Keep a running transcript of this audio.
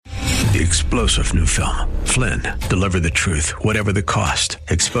The explosive new film, Flynn, deliver the truth, whatever the cost,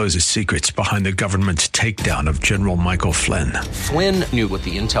 exposes secrets behind the government's takedown of General Michael Flynn. Flynn knew what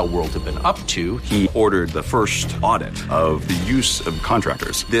the intel world had been up to. He ordered the first audit of the use of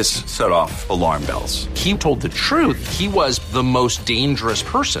contractors. This set off alarm bells. He told the truth. He was the most dangerous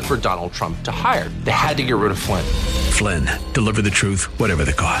person for Donald Trump to hire. They had to get rid of Flynn. Flynn, deliver the truth, whatever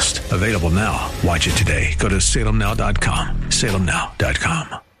the cost. Available now. Watch it today. Go to salemnow.com.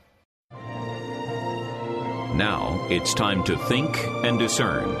 salemnow.com. Now it's time to think and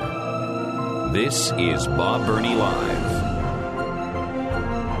discern. This is Bob Burney Live.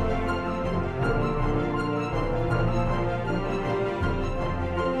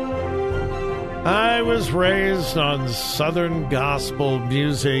 I was raised on Southern gospel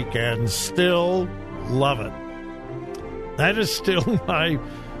music and still love it. That is still my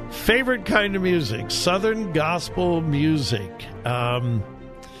favorite kind of music, Southern gospel music.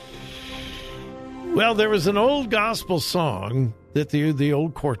 Well, there was an old gospel song that the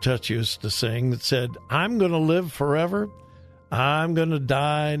old quartet used to sing that said, I'm going to live forever. I'm going to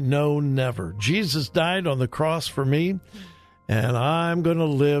die, no, never. Jesus died on the cross for me, and I'm going to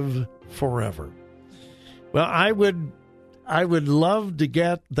live forever. Well, I would love to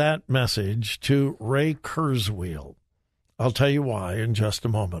get that message to Ray Kurzweil. I'll tell you why in just a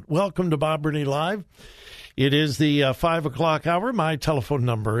moment. Welcome to Bob Burney Live. It is the 5 o'clock hour. My telephone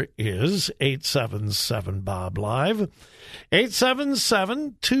number is 877-BOB-LIVE,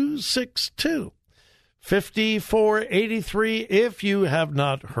 877-262-5483. If you have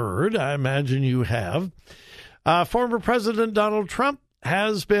not heard, I imagine you have, former President Donald Trump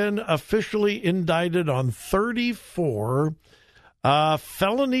has been officially indicted on 34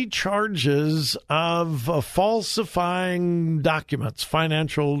 felony charges of falsifying documents,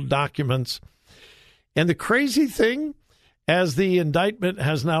 financial documents. And the crazy thing, as the indictment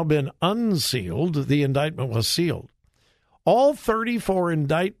has now been unsealed, the indictment was sealed. All 34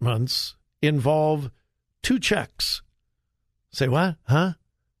 indictments involve 2 checks. Say what? Huh?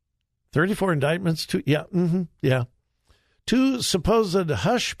 34 indictments? 2? Yeah. Yeah. 2 supposed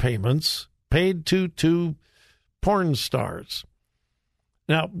hush payments paid to 2 porn stars.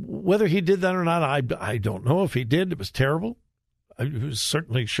 Now, whether he did that or not, I don't know. If he did, it was terrible. I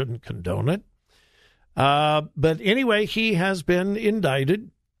certainly shouldn't condone it. But anyway, he has been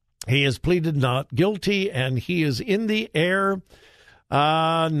indicted. He has pleaded not guilty, and he is in the air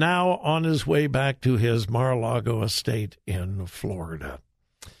now on his way back to his Mar-a-Lago estate in Florida.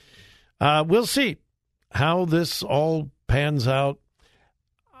 We'll see how this all pans out.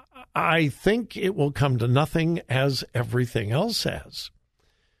 I think it will come to nothing, as everything else has.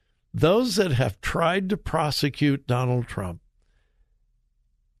 Those that have tried to prosecute Donald Trump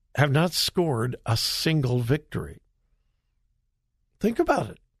have not scored a single victory. Think about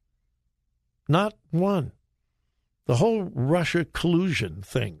it. Not one. The whole Russia collusion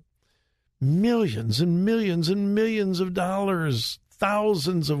thing. Millions and millions and millions of dollars.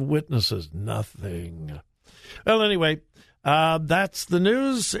 Thousands of witnesses. Nothing. Well, anyway, that's the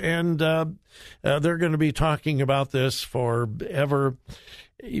news, and they're going to be talking about this forever.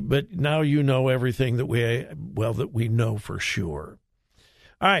 But now you know everything that we know for sure.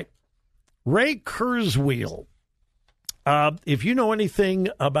 All right, Ray Kurzweil. If you know anything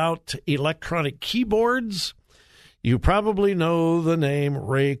about electronic keyboards, you probably know the name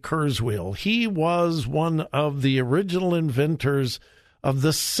Ray Kurzweil. He was one of the original inventors of the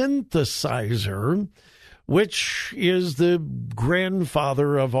synthesizer, which is the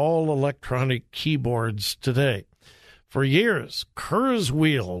grandfather of all electronic keyboards today. For years,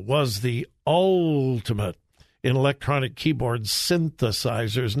 Kurzweil was the ultimate in electronic keyboard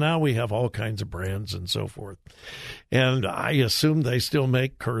synthesizers. Now we have all kinds of brands and so forth. And I assume they still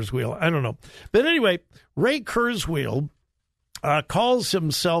make Kurzweil. I don't know. But anyway, Ray Kurzweil calls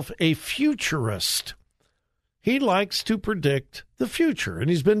himself a futurist. He likes to predict the future, and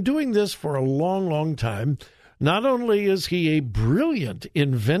he's been doing this for a long, long time. Not only is he a brilliant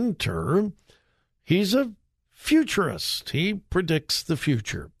inventor, he's a futurist. He predicts the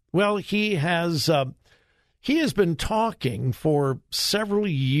future. Well, he has been talking for several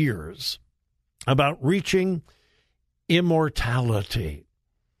years about reaching immortality.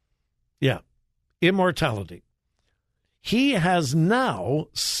 Yeah, immortality. He has now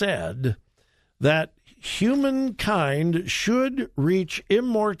said that humankind should reach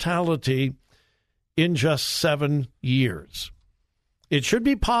immortality in just 7 years. It should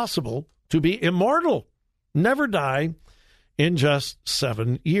be possible to be immortal, never die, in just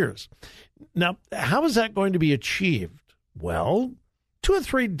 7 years. Now, how is that going to be achieved? Well, 2 or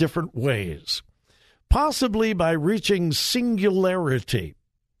 3 different ways. Possibly by reaching singularity.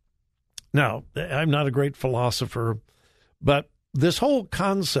 Now, I'm not a great philosopher, but this whole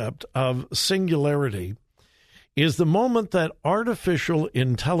concept of singularity is the moment that artificial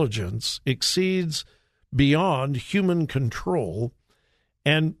intelligence exceeds beyond human control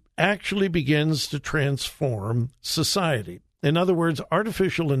and actually begins to transform society. In other words,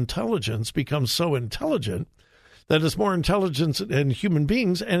 artificial intelligence becomes so intelligent that it's more intelligent than human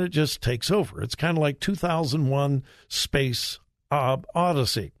beings, and it just takes over. It's kind of like 2001 Space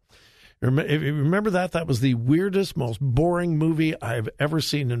Odyssey. If you remember that, that was the weirdest, most boring movie I've ever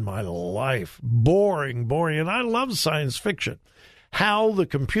seen in my life. Boring. And I love science fiction. How the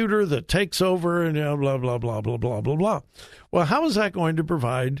computer that takes over and blah, blah, blah, blah, blah, blah, blah. Well, how is that going to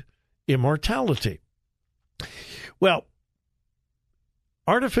provide immortality? Well,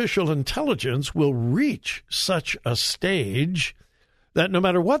 artificial intelligence will reach such a stage that no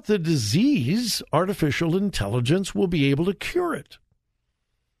matter what the disease, artificial intelligence will be able to cure it.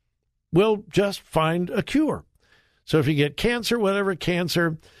 We'll just find a cure. So if you get cancer, whatever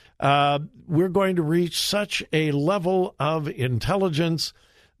cancer, we're going to reach such a level of intelligence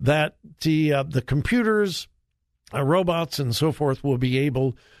that the computers, robots, and so forth will be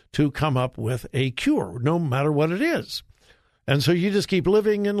able to come up with a cure, no matter what it is. And so you just keep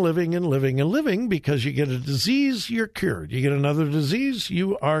living and living and living and living because you get a disease, you're cured. You get another disease,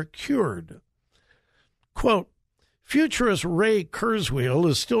 you are cured. Quote, futurist Ray Kurzweil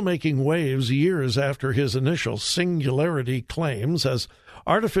is still making waves years after his initial singularity claims as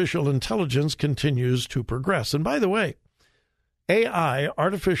artificial intelligence continues to progress. And by the way, AI,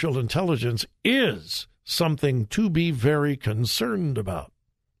 artificial intelligence, is something to be very concerned about.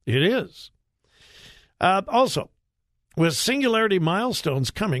 It is. Also, with singularity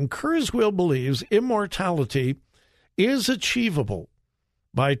milestones coming, Kurzweil believes immortality is achievable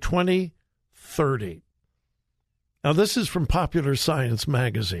by 2030. Now, this is from Popular Science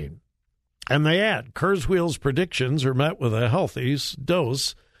magazine. And they add, Kurzweil's predictions are met with a healthy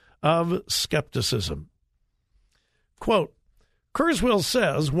dose of skepticism. Quote, Kurzweil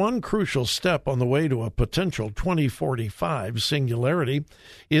says one crucial step on the way to a potential 2045 singularity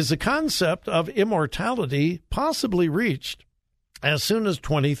is the concept of immortality possibly reached as soon as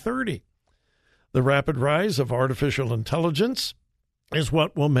 2030. The rapid rise of artificial intelligence is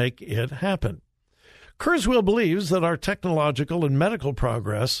what will make it happen. Kurzweil believes that our technological and medical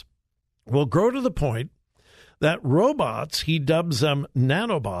progress will grow to the point that robots, he dubs them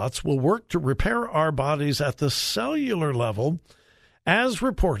nanobots, will work to repair our bodies at the cellular level, as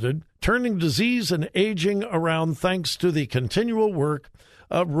reported, turning disease and aging around thanks to the continual work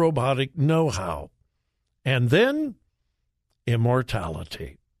of robotic know-how. And then,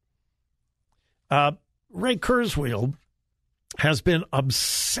 immortality. Ray Kurzweil has been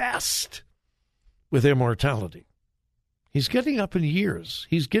obsessed with immortality. He's getting up in years.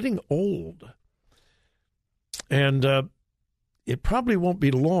 He's getting old. And it probably won't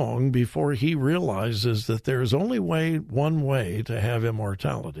be long before he realizes that there's only one way to have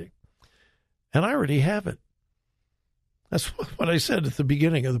immortality. And I already have it. That's what I said at the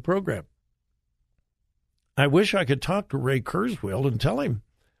beginning of the program. I wish I could talk to Ray Kurzweil and tell him,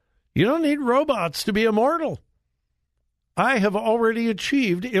 you don't need robots to be immortal. I have already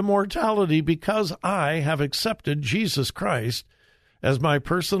achieved immortality because I have accepted Jesus Christ as my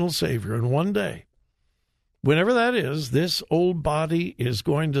personal Savior. And one day, whenever that is, this old body is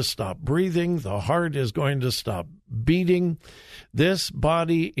going to stop breathing. The heart is going to stop beating. This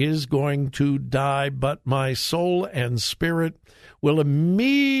body is going to die, but my soul and spirit will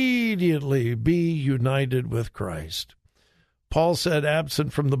immediately be united with Christ. Paul said,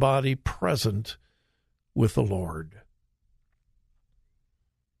 absent from the body, present with the Lord.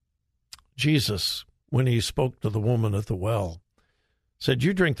 Jesus, when he spoke to the woman at the well, said,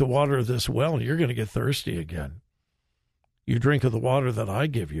 you drink the water of this well, and you're going to get thirsty again. You drink of the water that I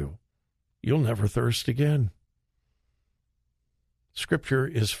give you, you'll never thirst again. Scripture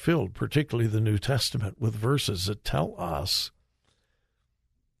is filled, particularly the New Testament, with verses that tell us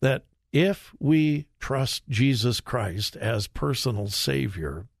that if we trust Jesus Christ as personal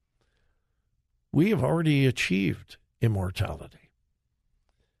Savior, we have already achieved immortality.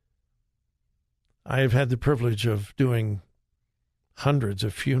 I have had the privilege of doing hundreds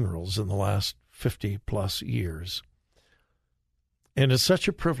of funerals in the last 50-plus years. And it's such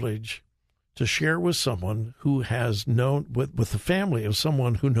a privilege to share with someone who has known, with the family of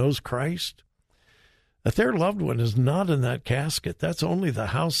someone who knows Christ, that their loved one is not in that casket. That's only the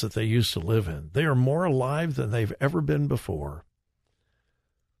house that they used to live in. They are more alive than they've ever been before.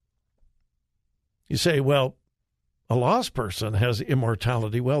 You say, well, a lost person has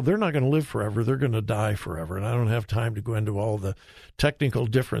immortality. Well, they're not going to live forever. They're going to die forever. And I don't have time to go into all the technical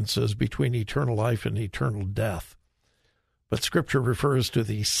differences between eternal life and eternal death. But Scripture refers to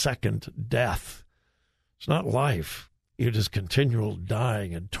the second death. It's not life. It is continual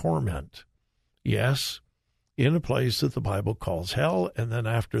dying and torment. Yes, in a place that the Bible calls hell, and then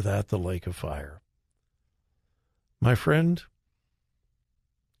after that, the lake of fire. My friend,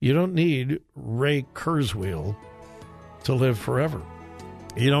 you don't need Ray Kurzweil to live forever.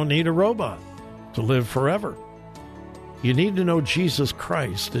 You don't need a robot to live forever. You need to know Jesus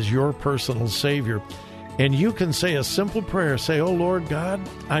Christ as your personal Savior. And you can say a simple prayer. Say, "Oh, Lord God,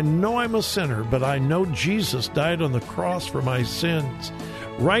 I know I'm a sinner, but I know Jesus died on the cross for my sins.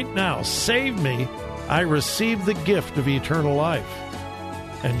 Right now, save me. I receive the gift of eternal life."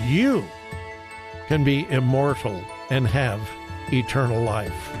 And you can be immortal and have eternal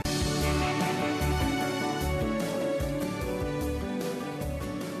life.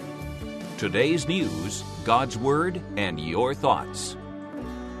 Today's news, God's Word, and your thoughts.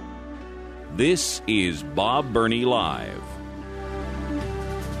 This is Bob Burney Live.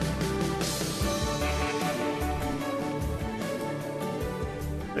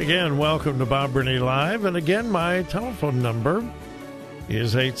 Again, welcome to Bob Burney Live. And again, my telephone number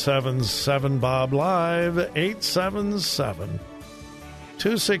is 877-BOB-LIVE,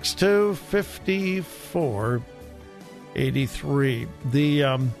 877-262-5483.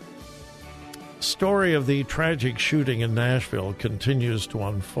 The story of the tragic shooting in Nashville continues to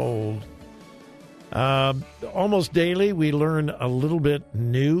unfold. Almost daily, we learn a little bit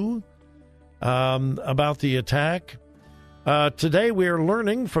new about the attack. Today, we are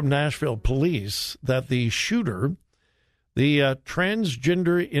learning from Nashville police that the shooter, the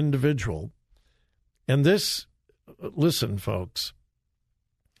transgender individual, and this, listen, folks,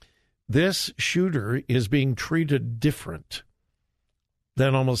 this shooter is being treated different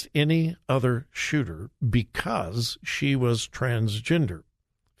than almost any other shooter because she was transgender,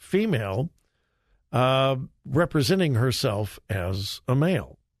 female, representing herself as a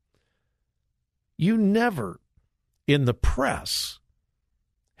male. You never, in the press,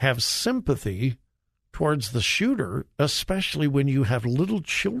 have sympathy towards the shooter, especially when you have little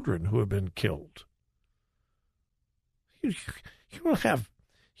children who have been killed. You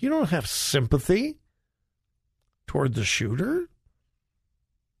don't have sympathy toward the shooter.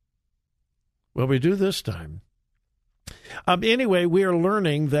 Well, we do this time. Anyway, we are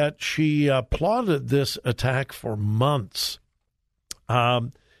learning that she plotted this attack for months.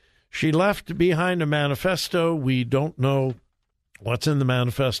 She left behind a manifesto. We don't know what's in the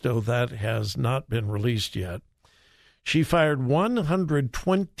manifesto. That has not been released yet. She fired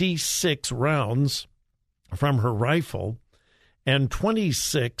 126 rounds from her rifle and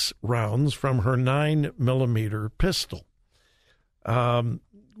 26 rounds from her 9mm pistol,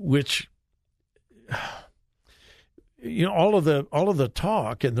 which, you know, all of the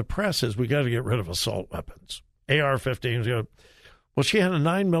talk in the press is we got to get rid of assault weapons, AR-15s. Well, she had a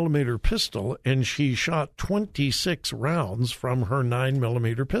 9mm pistol, and she shot 26 rounds from her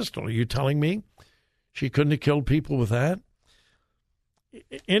 9mm pistol. Are you telling me she couldn't have killed people with that?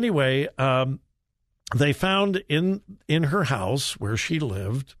 Anyway, they found in her house where she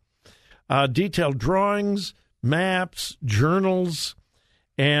lived detailed drawings, maps, journals,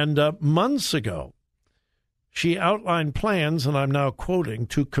 and months ago, she outlined plans, and I'm now quoting,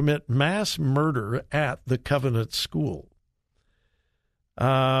 to commit mass murder at the Covenant School.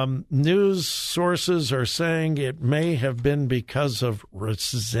 News sources are saying it may have been because of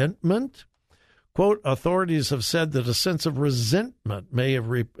resentment. Quote, authorities have said that a sense of resentment may have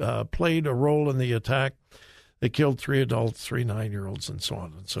played a role in the attack. They killed 3 adults, 3 9-year-olds, and so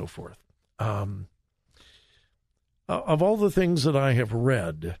on and so forth. Of all the things that I have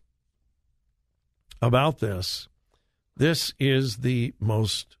read about this is the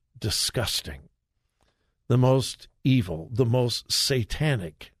most disgusting, the most evil, the most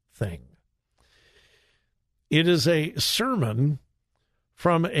satanic thing. It is a sermon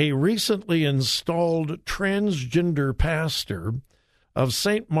from a recently installed transgender pastor of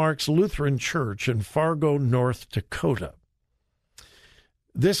St. Mark's Lutheran Church in Fargo, North Dakota.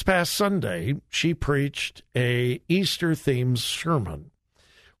 This past Sunday, she preached a Easter-themed sermon.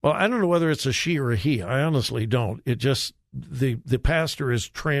 Well, I don't know whether it's a she or a he. I honestly don't. It just, the pastor is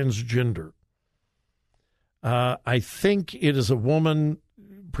transgender. I think it is a woman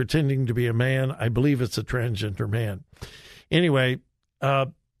pretending to be a man. I believe it's a transgender man. Anyway,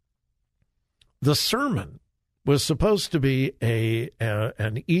 the sermon was supposed to be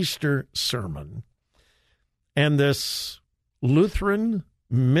an Easter sermon, and this Lutheran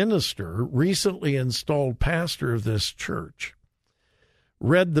minister, recently installed pastor of this church,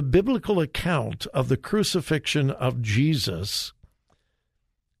 read the biblical account of the crucifixion of Jesus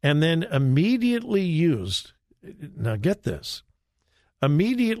and then immediately used, now get this,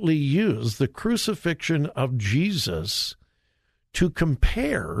 immediately used the crucifixion of Jesus to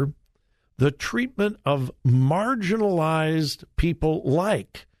compare the treatment of marginalized people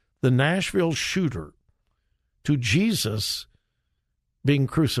like the Nashville shooter to Jesus being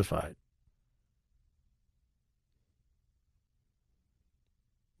crucified.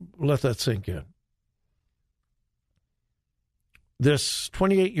 Let that sink in. This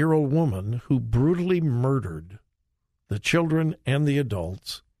 28-year-old woman who brutally murdered the children and the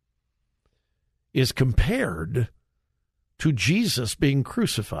adults is compared to Jesus being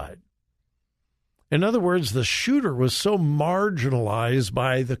crucified. In other words, the shooter was so marginalized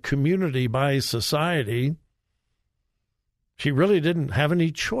by the community, by society, she really didn't have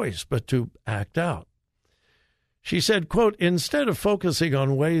any choice but to act out. She said, quote, instead of focusing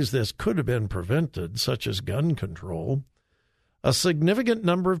on ways this could have been prevented, such as gun control, a significant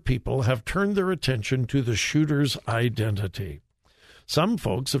number of people have turned their attention to the shooter's identity. Some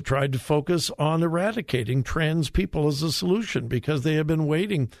folks have tried to focus on eradicating trans people as a solution because they have been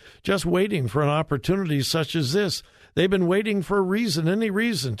waiting for an opportunity such as this. They've been waiting for a reason, any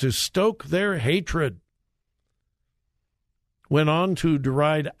reason, to stoke their hatred. Went on to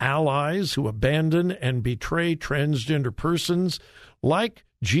deride allies who abandon and betray transgender persons like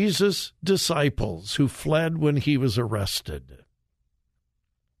Jesus' disciples who fled when he was arrested.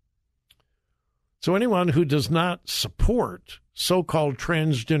 So anyone who does not support so-called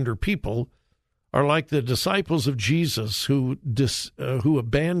transgender people are like the disciples of Jesus who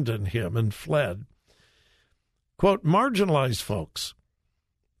abandoned him and fled. Quote, marginalized folks,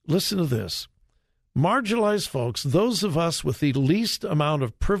 listen to this. Marginalized folks, those of us with the least amount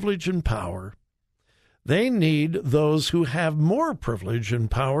of privilege and power, they need those who have more privilege and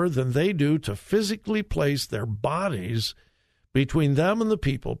power than they do to physically place their bodies between them and the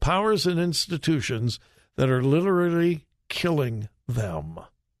people, powers and institutions that are literally killing them.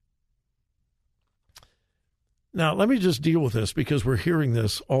 Now, let me just deal with this because we're hearing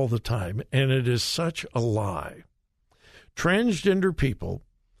this all the time, and it is such a lie. Transgender people,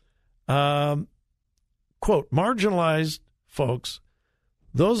 quote, marginalized folks,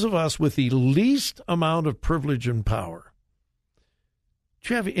 those of us with the least amount of privilege and power.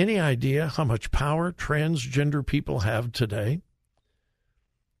 Do you have any idea how much power transgender people have today?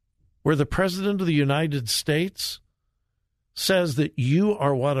 Where the President of the United States says that you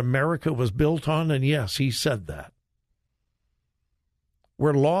are what America was built on, and yes, he said that.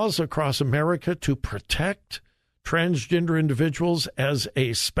 Where laws across America to protect transgender individuals as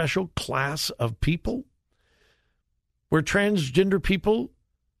a special class of people, where transgender people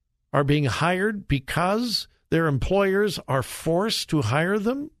are being hired because their employers are forced to hire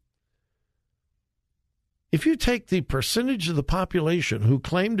them. If you take the percentage of the population who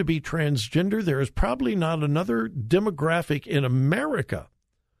claim to be transgender, there is probably not another demographic in America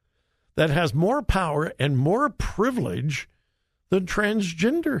that has more power and more privilege than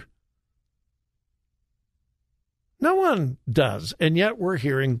transgender. No one does, and yet we're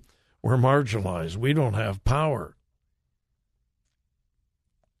hearing we're marginalized. We don't have power.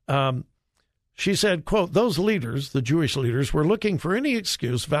 She said, quote, those leaders, the Jewish leaders, were looking for any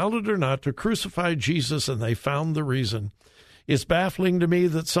excuse, valid or not, to crucify Jesus, and they found the reason. It's baffling to me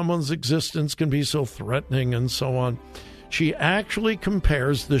that someone's existence can be so threatening and so on. She actually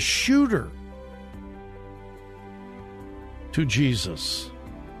compares the shooter to Jesus.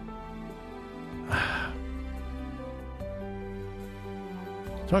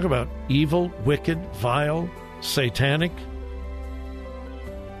 Talk about evil, wicked, vile, satanic,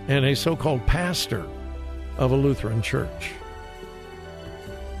 and a so-called pastor of a Lutheran church.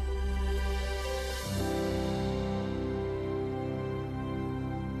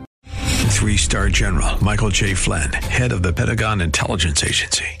 Three-star General Michael J. Flynn, head of the Pentagon Intelligence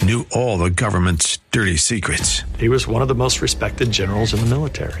Agency, knew all the government's dirty secrets. He was one of the most respected generals in the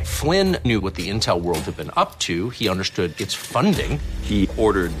military. Flynn knew what the intel world had been up to. He understood its funding. He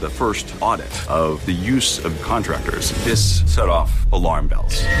ordered the first audit of the use of contractors. This set off alarm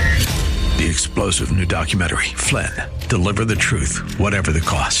bells. The explosive new documentary, Flynn, Deliver the Truth, Whatever the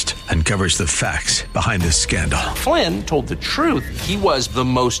Cost, uncovers the facts behind this scandal. Flynn told the truth. He was the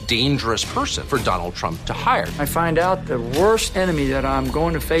most dangerous person for Donald Trump to hire. I find out the worst enemy that I'm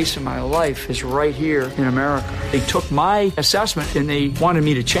going to face in my life is right here in America. They took my assessment and they wanted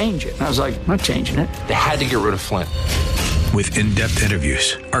me to change it. And I was like, I'm not changing it. They had to get rid of Flynn. with in-depth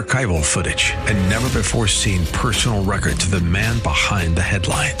interviews, archival footage, and never-before-seen personal records of the man behind the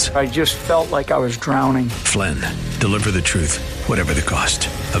headlines. I just felt like I was drowning. Flynn, deliver the truth, whatever the cost.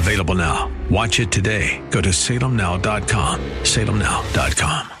 Available now. Watch it today. Go to salemnow.com.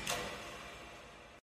 salemnow.com.